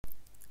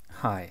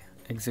Hi,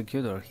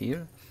 Executor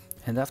here,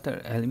 and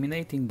after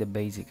eliminating the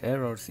basic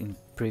errors in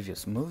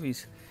previous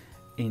movies,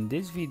 in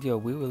this video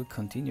we will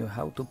continue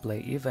how to play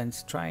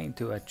events trying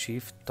to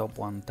achieve top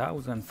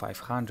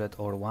 1500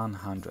 or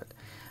 100.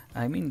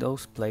 I mean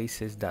those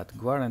places that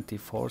guarantee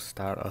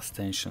 4-star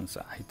ascensions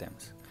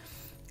items.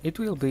 It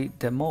will be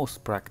the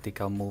most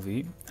practical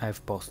movie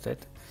I've posted,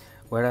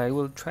 where I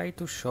will try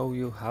to show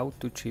you how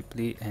to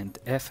cheaply and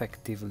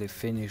effectively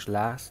finish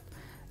last,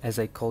 as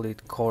I call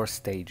it, core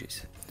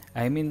stages.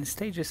 I mean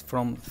stages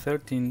from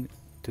 13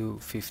 to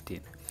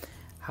 15.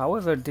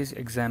 However, these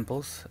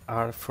examples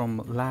are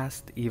from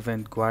last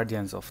event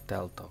Guardians of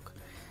Teltoc.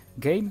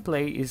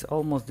 Gameplay is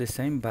almost the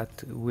same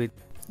but with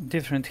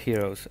different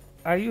heroes.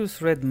 I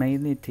use red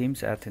mainly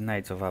teams at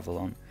Knights of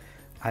Avalon.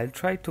 I'll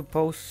try to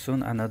post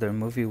soon another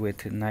movie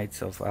with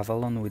Knights of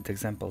Avalon with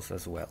examples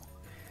as well.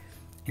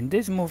 In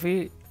this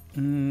movie,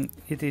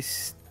 it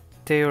is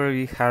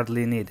theory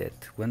hardly needed.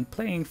 When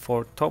playing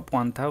for top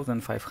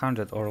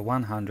 1500 or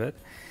 100,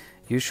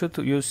 you should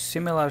use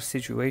similar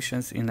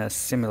situations in a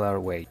similar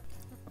way.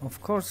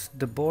 Of course,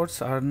 the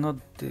boards are not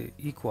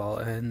equal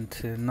and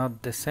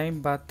not the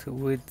same, but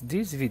with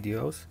these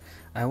videos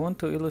I want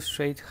to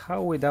illustrate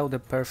how without a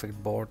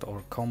perfect board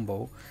or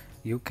combo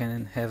you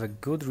can have a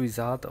good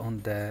result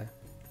on the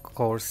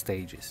core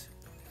stages.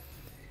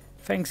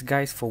 Thanks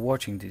guys for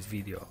watching this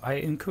video. I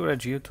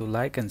encourage you to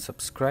like and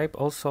subscribe.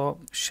 Also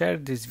share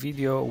this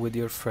video with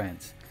your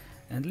friends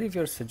and leave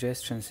your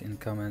suggestions in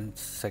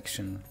comments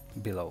section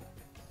below.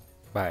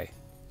 Bye.